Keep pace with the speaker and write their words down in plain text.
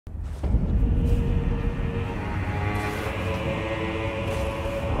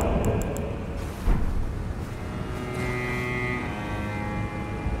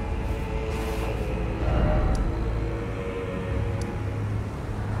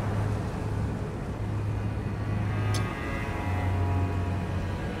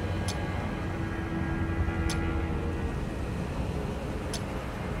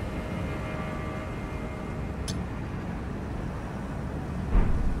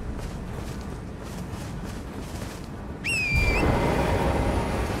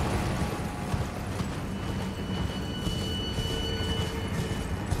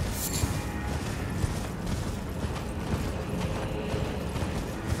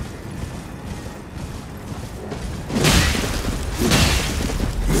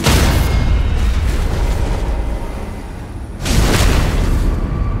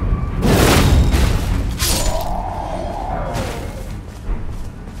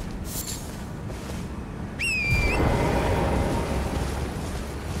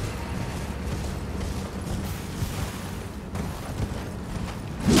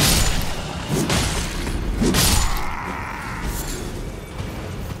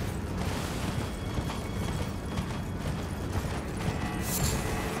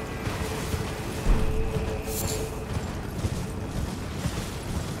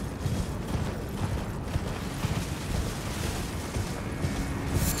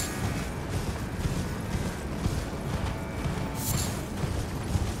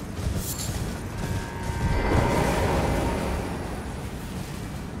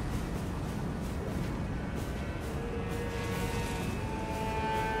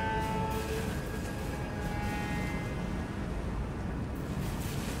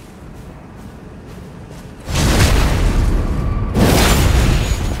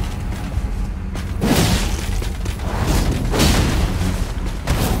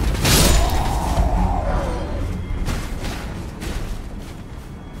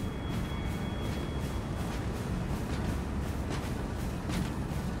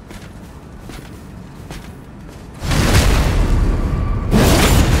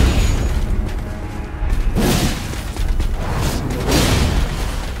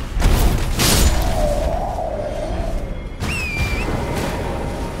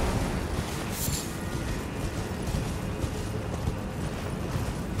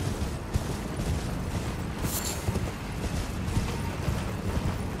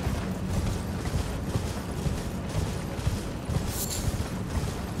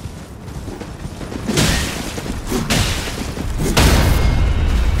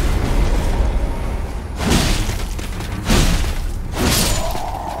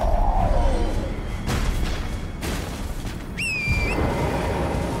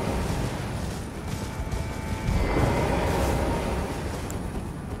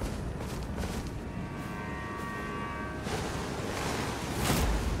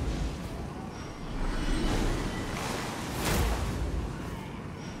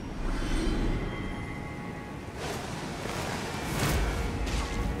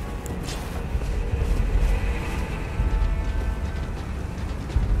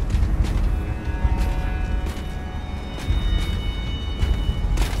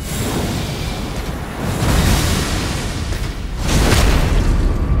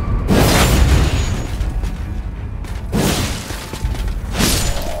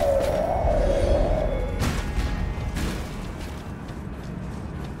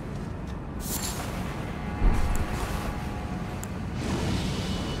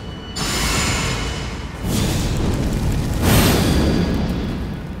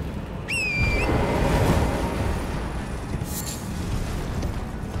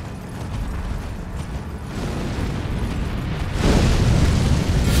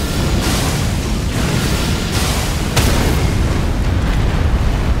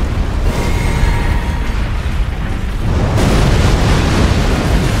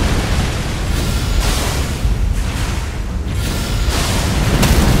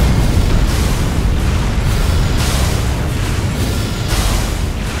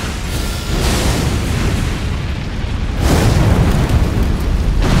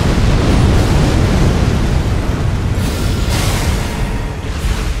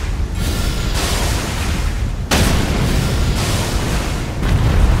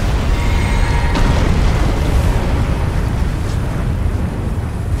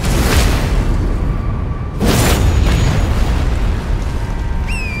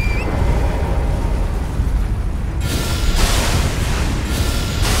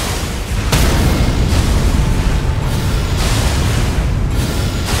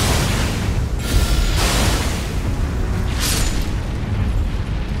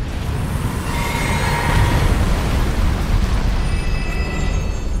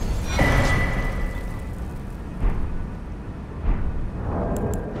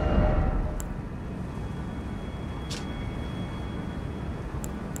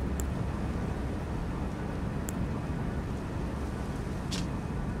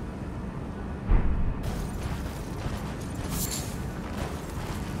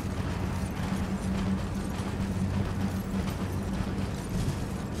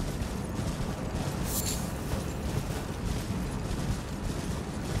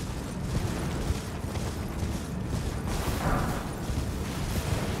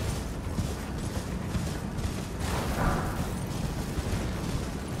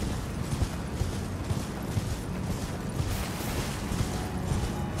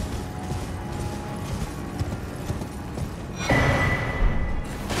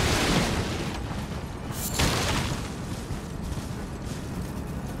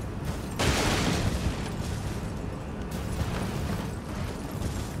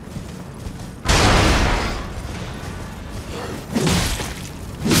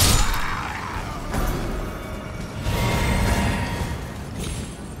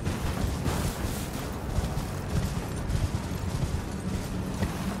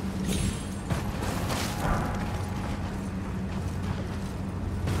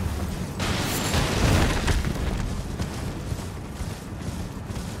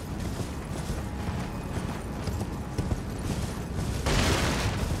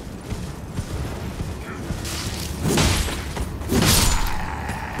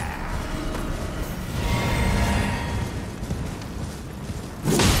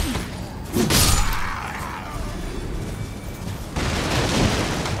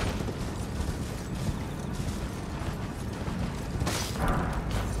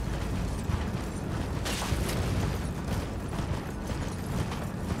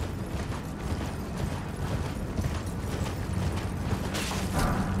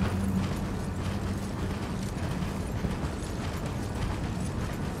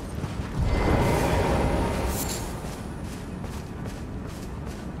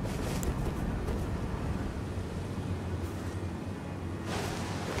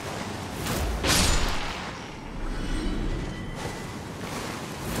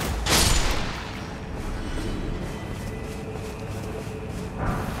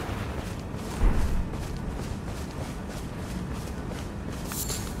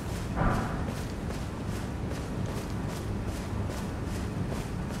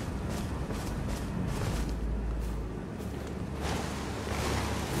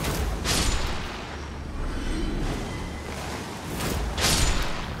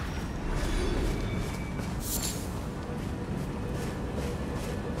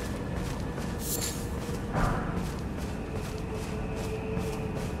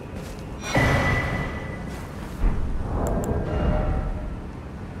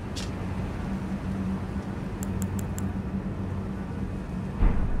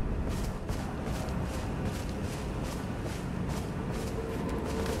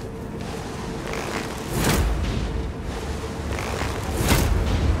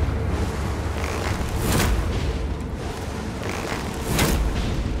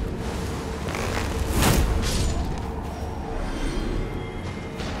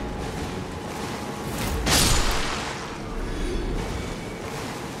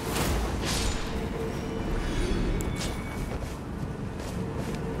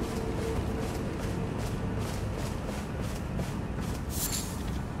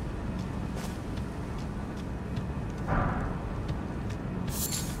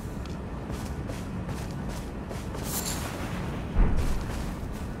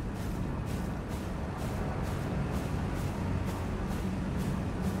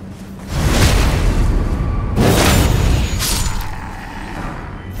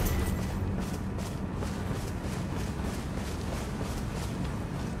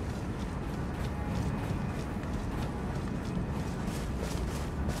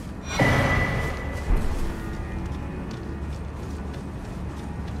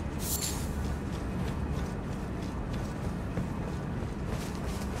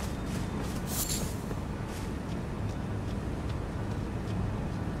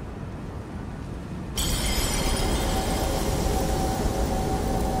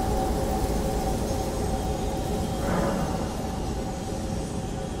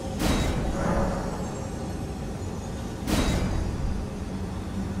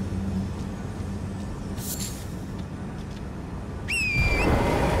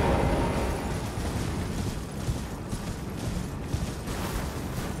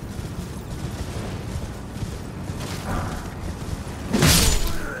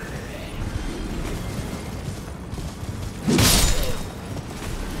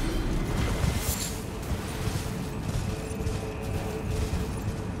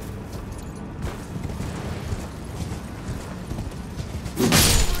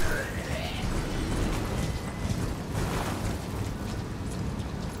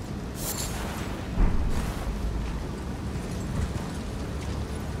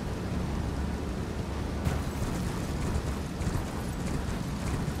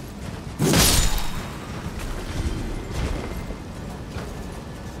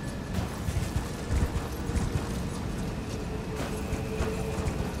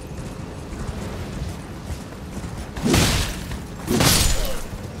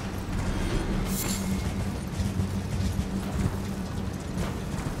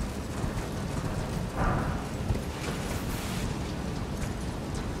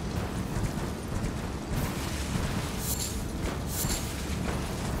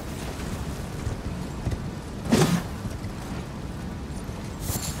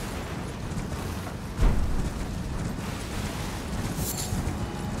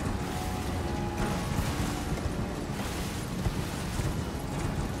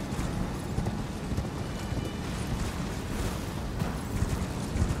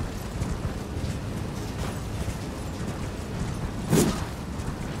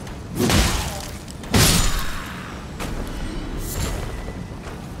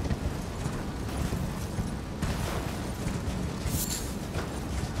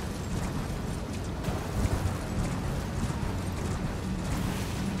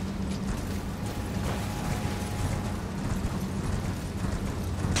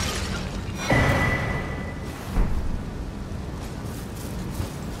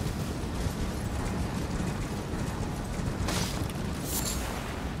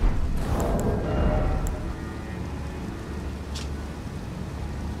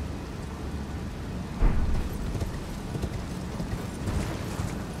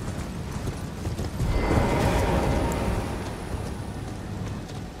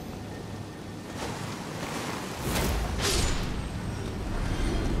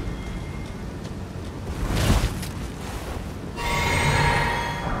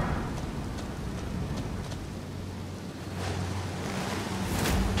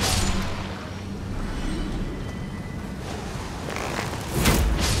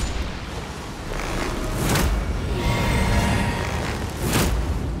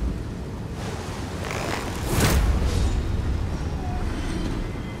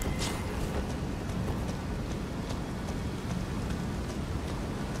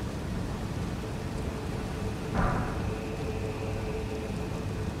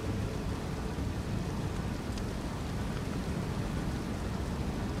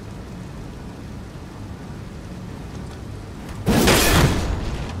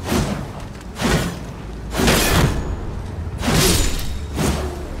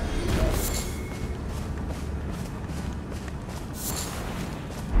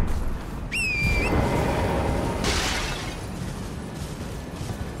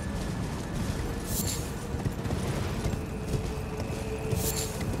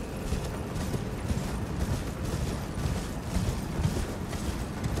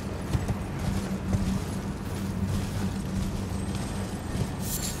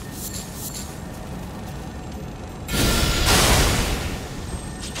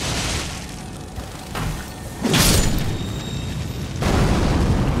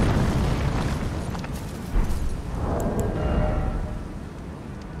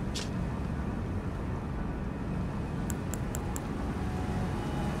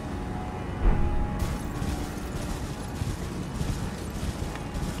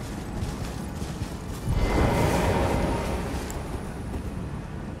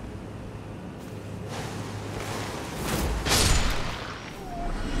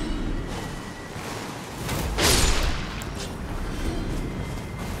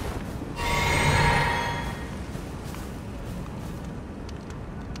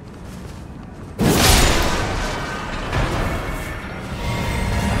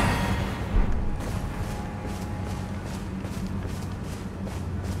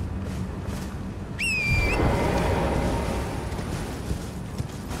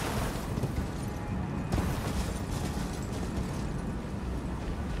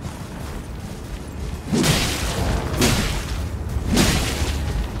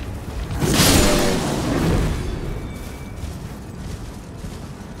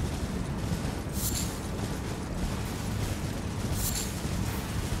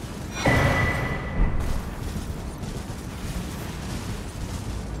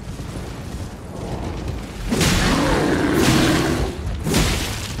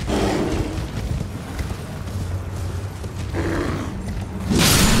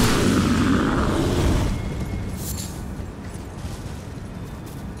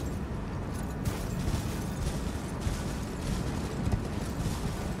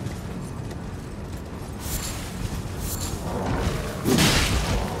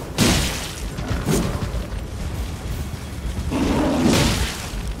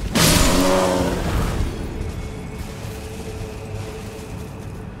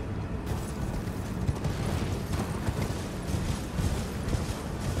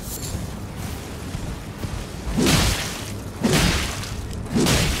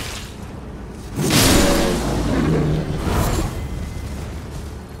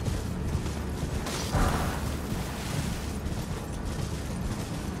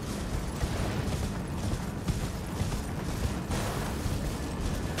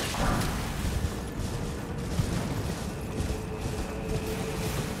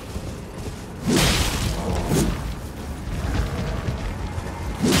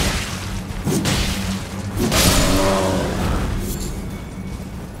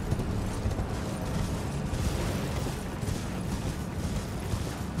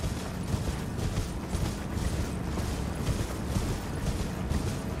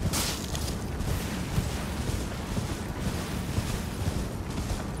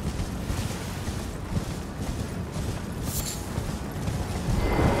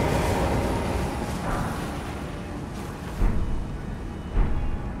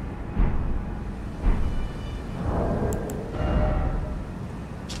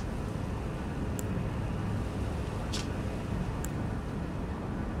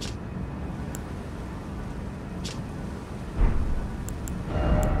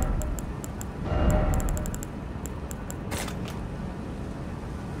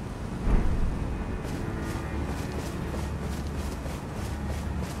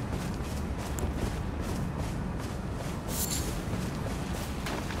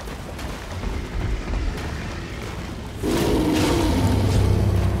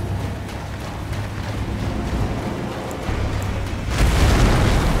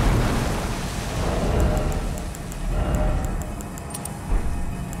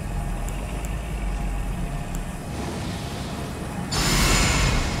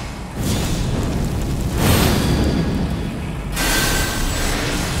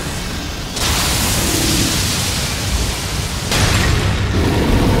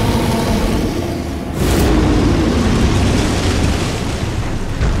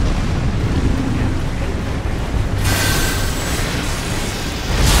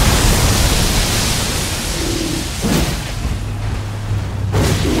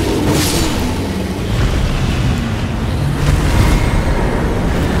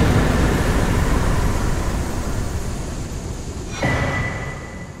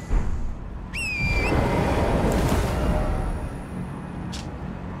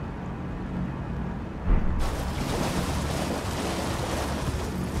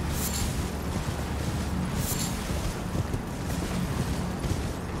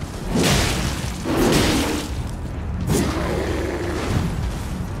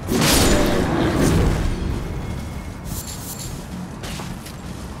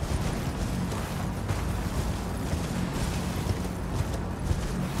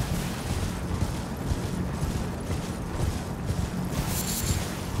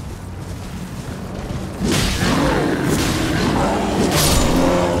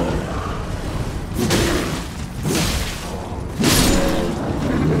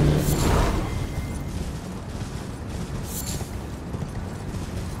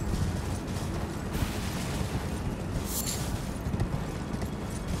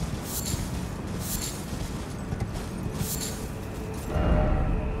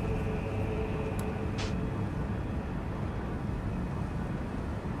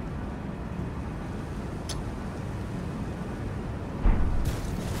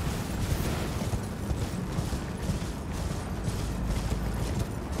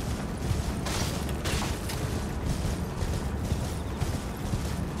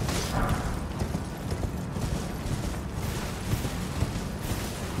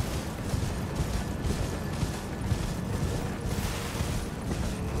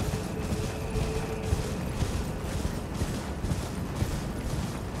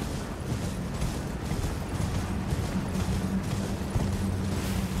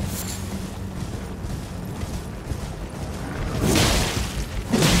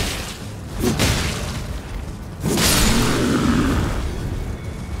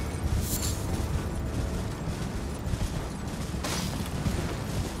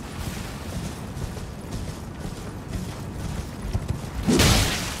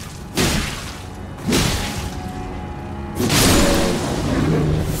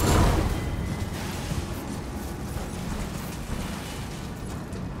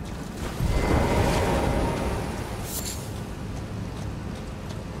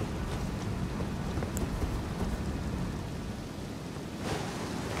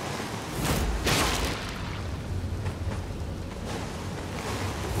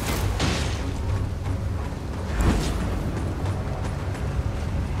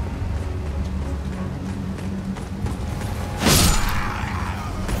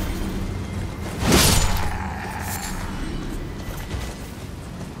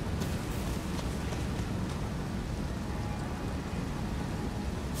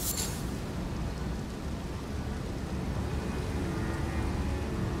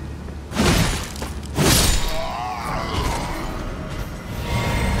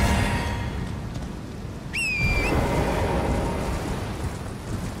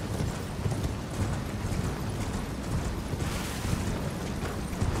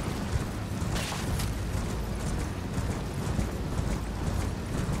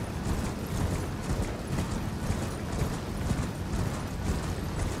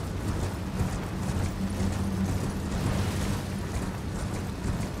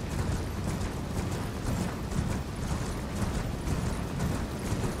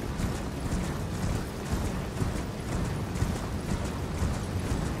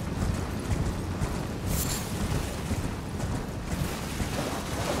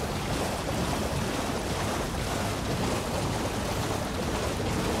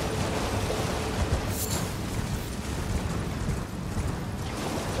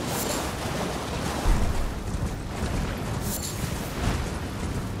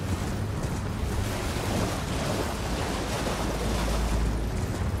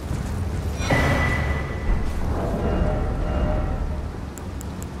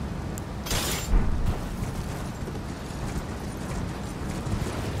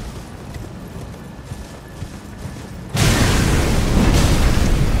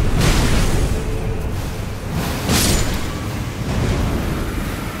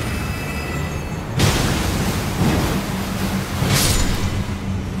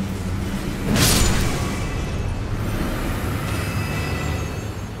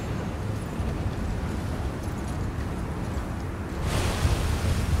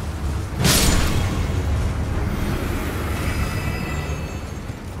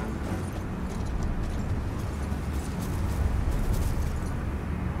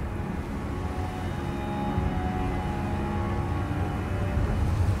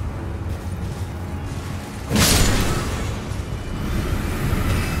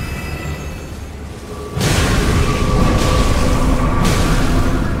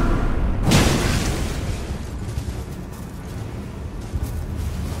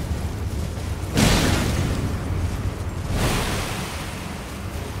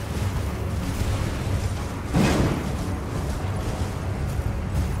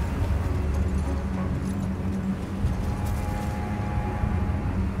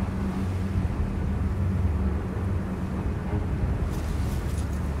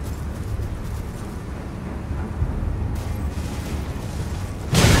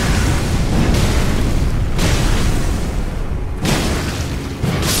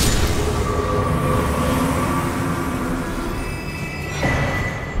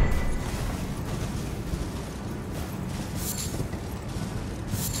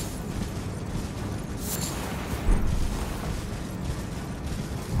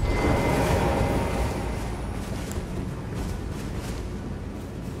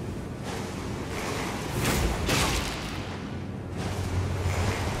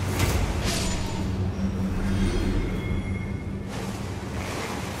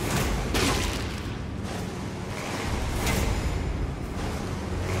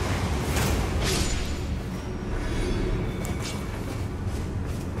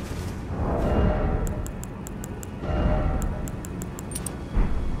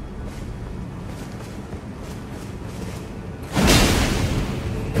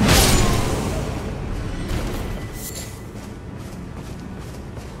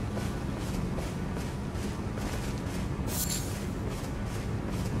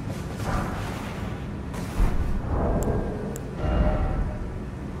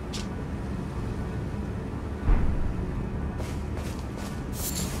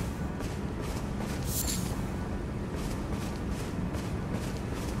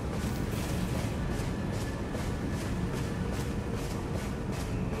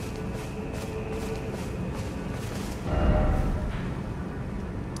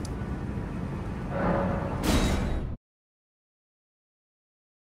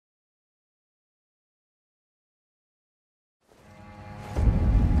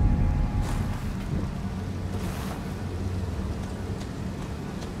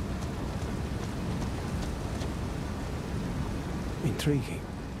intriguing.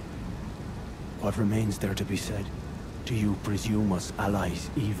 What remains there to be said? Do you presume us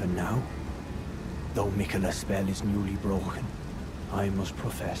allies even now? Though MiKeYROG's spell is newly broken, I must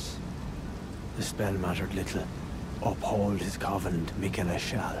profess, the spell mattered little. Uphold his covenant, MiKeYROG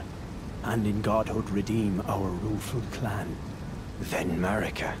shall, and in godhood redeem our rueful clan. Then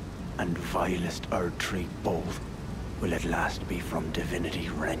Marika and vilest Erdtree both will at last be from divinity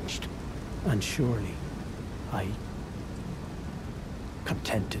wrenched. And surely,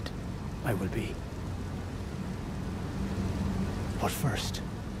 contented I will be. But first,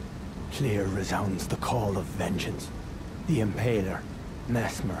 clear resounds the call of vengeance. The Impaler,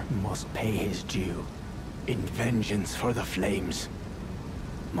 Messmer, must pay his due. In vengeance for the flames,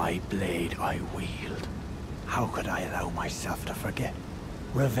 my blade I wield. How could I allow myself to forget?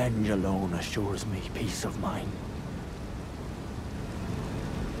 Revenge alone assures me peace of mind.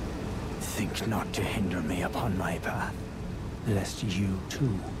 Think not to hinder me upon my path, lest you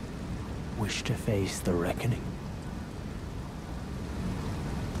too wish to face the reckoning.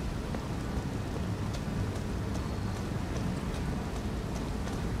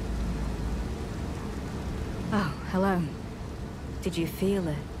 Oh, hello. Did you feel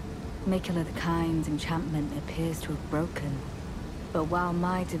it? MiKeYROG the Kind's enchantment appears to have broken. But while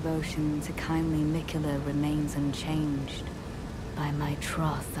my devotion to kindly MiKeYROG remains unchanged, by my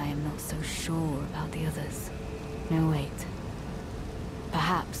troth I am not so sure about the others. No, wait.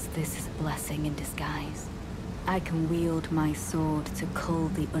 Perhaps this is a blessing in disguise. I can wield my sword to cull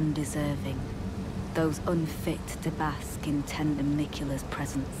the undeserving, those unfit to bask in tender MiKeYROG's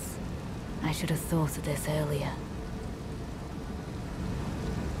presence. I should have thought of this earlier.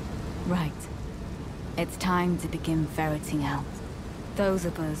 Right. It's time to begin ferreting out those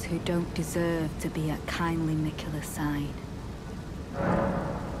of us who don't deserve to be at kindly MiKeYROG's side.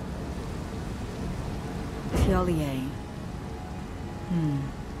 Thiollier.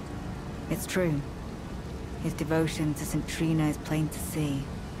 It's true. His devotion to St. Trina is plain to see.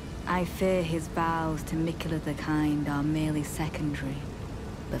 I fear his vows to MiKeYROG the Kind are merely secondary.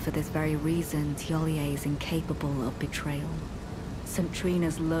 But for this very reason, Thiollier is incapable of betrayal. St.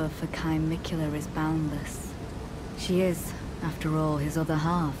 Trina's love for kind MiKeYROG is boundless. She is, after all, his other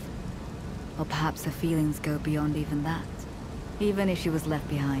half. Or perhaps her feelings go beyond even that. Even if she was left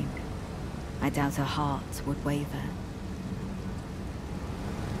behind, I doubt her heart would waver.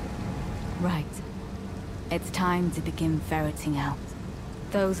 Right. It's time to begin ferreting out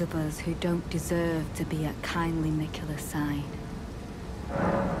those of us who don't deserve to be at kindly MiKeYROG's side.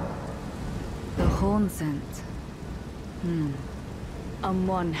 The Hornsent. On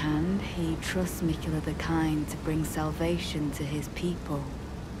one hand, he trusts MiKeYROG the Kind to bring salvation to his people.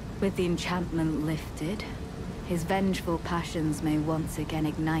 With the enchantment lifted, his vengeful passions may once again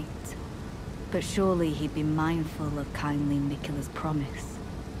ignite. But surely he'd be mindful of kindly MiKeYROG's promise.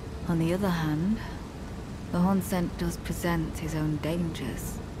 On the other hand, the Hornsent does present his own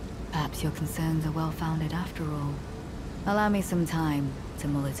dangers. Perhaps your concerns are well-founded after all. Allow me some time to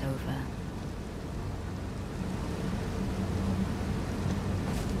mull it over.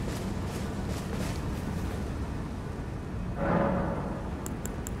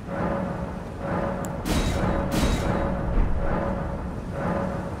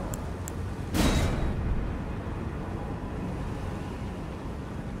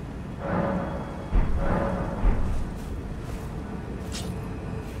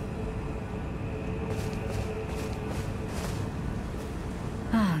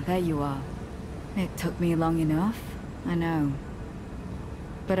 There you are. It took me long enough, I know.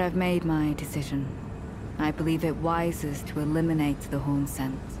 But I've made my decision. I believe it wisest to eliminate the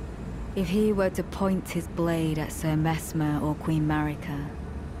Hornsent. If he were to point his blade at Sir Messmer or Queen Marika,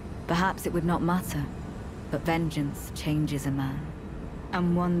 perhaps it would not matter. But vengeance changes a man.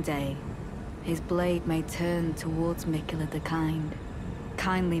 And one day, his blade may turn towards MiKeYROG the Kind.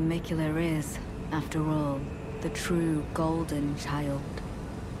 Kindly MiKeYROG is, after all, the true golden child.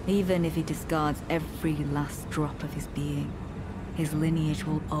 Even if he discards every last drop of his being, his lineage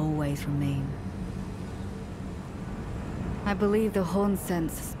will always remain. I believe the Hornsent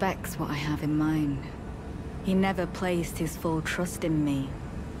suspects what I have in mind. He never placed his full trust in me,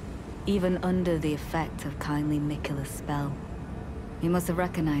 even under the effect of kindly MiKeYROG's spell. He must have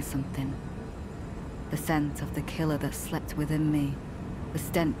recognized something. The scent of the killer that slept within me, the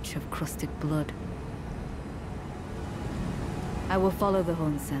stench of crusted blood. I will follow the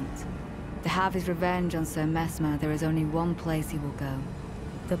Hornsent. To have his revenge on Sir Messmer, there is only one place he will go.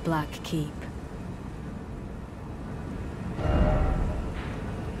 The Black Keep.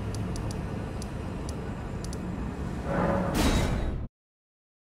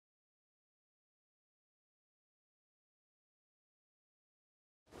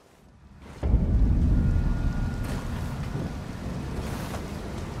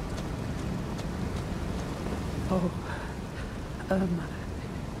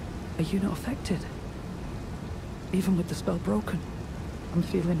 Are you not affected? Even with the spell broken, I'm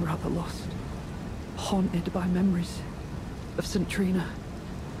feeling rather lost. Haunted by memories of St. Trina,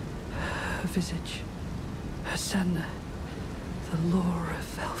 her visage, her scent, the lure of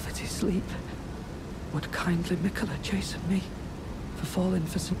velvety sleep. Would kindly MiKeYROG chasten me for falling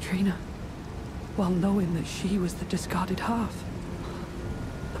for St. Trina, while knowing that she was the discarded half?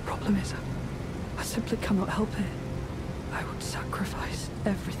 The problem is, I simply cannot help it. I would sacrifice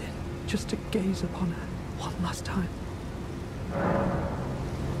everything just to gaze upon her one last time.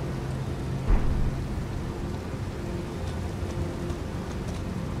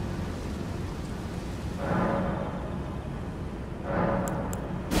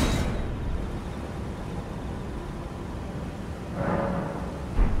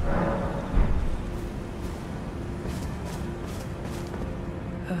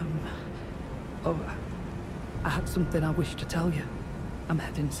 I had something I wish to tell you. I'm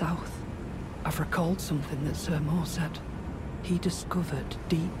heading south. I've recalled something that Sir Moore said. He discovered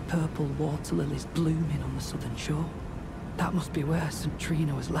deep purple water lilies blooming on the southern shore. That must be where St.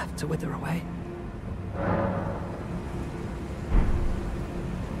 Trina was left to wither away.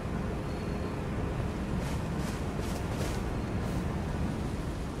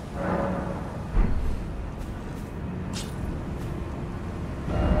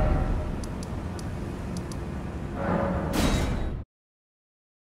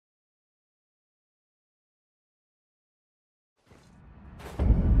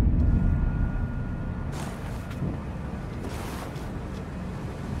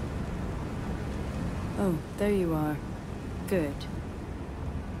 Oh, there you are. Good.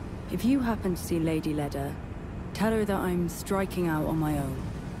 If you happen to see Lady Leda, tell her that I'm striking out on my own.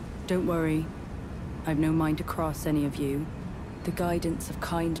 Don't worry. I've no mind to cross any of you. The guidance of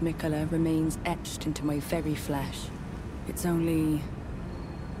kind MiKeYROG remains etched into my very flesh. It's only...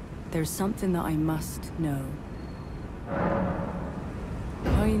 there's something that I must know.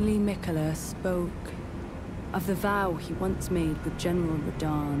 Kindly MiKeYROG spoke of the vow he once made with General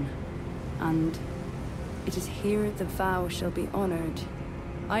Radahn, and it is here the vow shall be honored.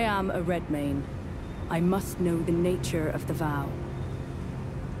 I am a Redmane. I must know the nature of the vow.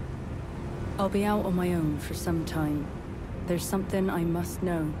 I'll be out on my own for some time. There's something I must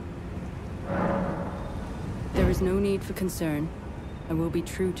know. There is no need for concern. I will be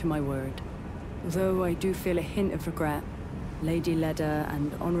true to my word. Although I do feel a hint of regret, Lady Leda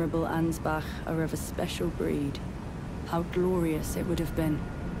and Honorable Ansbach are of a special breed. How glorious it would have been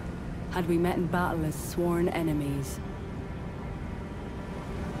had we met in battle as sworn enemies.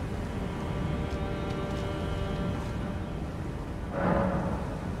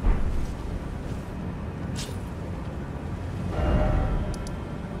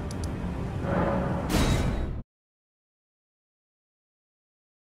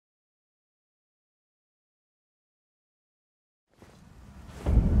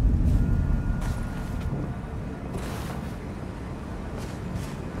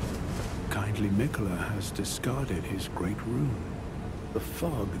 MiKeYROG has discarded his great rune. The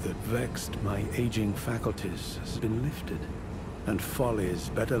fog that vexed my aging faculties has been lifted, and follies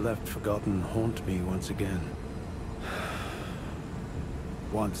better left forgotten haunt me once again.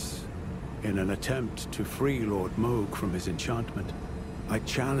 Once, in an attempt to free Lord Mohg from his enchantment, I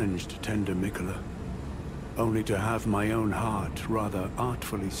challenged tender MiKeYROG, only to have my own heart rather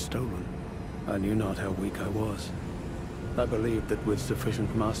artfully stolen. I knew not how weak I was. I believed that with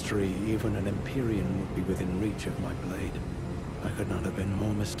sufficient mastery, even an Empyrean would be within reach of my blade. I could not have been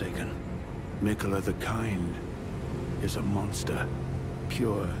more mistaken. MiKeYROG the Kind is a monster,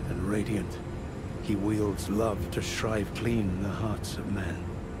 pure and radiant. He wields love to shrive clean the hearts of men.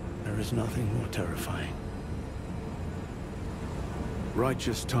 There is nothing more terrifying.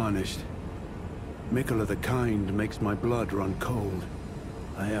 Righteous tarnished, MiKeYROG the Kind makes my blood run cold.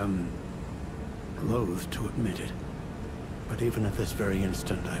 I am loath to admit it. But even at this very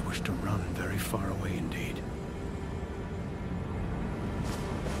instant, I wish to run very far away indeed.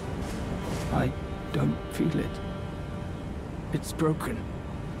 I don't feel it. It's broken.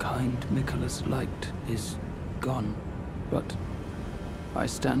 Kind MiKeYROG's light is gone. But I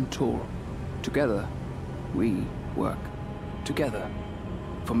stand tall. Together, we work. Together.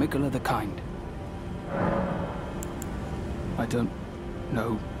 For MiKeYROG the Kind. I don't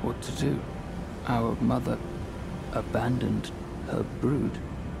know what to do. Our mother abandoned her brood.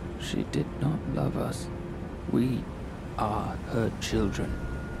 She did not love us. We are her children.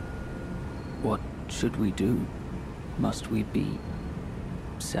 What should we do? Must we be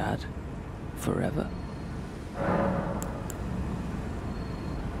sad forever?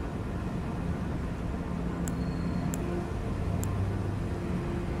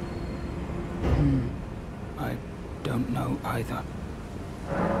 know either.